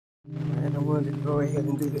And I wanted to go ahead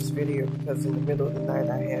and do this video because in the middle of the night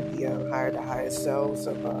I had the Higher the Highest Selves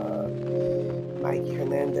of Mikey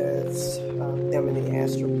Hernandez, them in the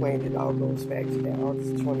astral plane. It all goes back to that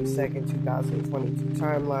August 22nd, 2022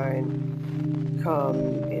 timeline. Come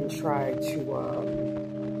and try to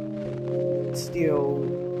steal,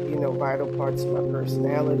 you know, vital parts of my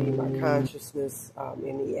personality, my consciousness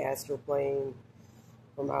in the astral plane,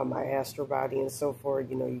 from out my astral body and so forth.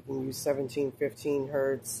 You know, you can use 1715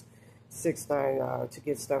 hertz, 6.9 to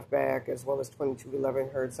get stuff back, as well as 2211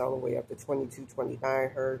 hertz all the way up to 2229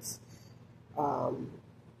 hertz.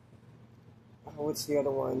 What's the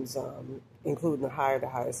other ones? Including the Higher the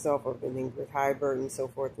Highest Self of an Ingrid Hibert and so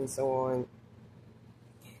forth and so on.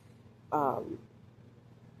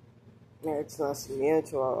 It's not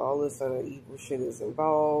nacimiento, all this other evil shit is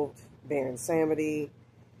involved. Baron Samedi.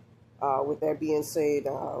 With that being said,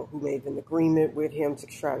 who made an agreement with him to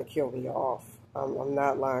try to kill me off. I'm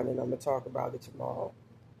not lying, and I'm going to talk about it tomorrow.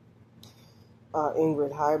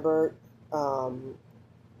 Ingrid Hibert.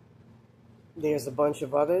 There's a bunch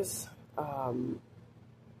of others.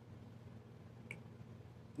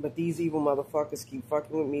 But these evil motherfuckers keep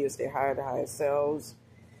fucking with me as they hire the highest selves.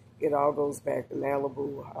 It all goes back to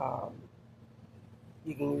Malibu.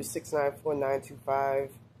 You can use 694-925.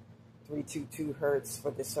 322 hertz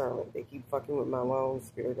for discernment. They keep fucking with my long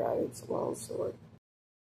spirit guide. It's a long story.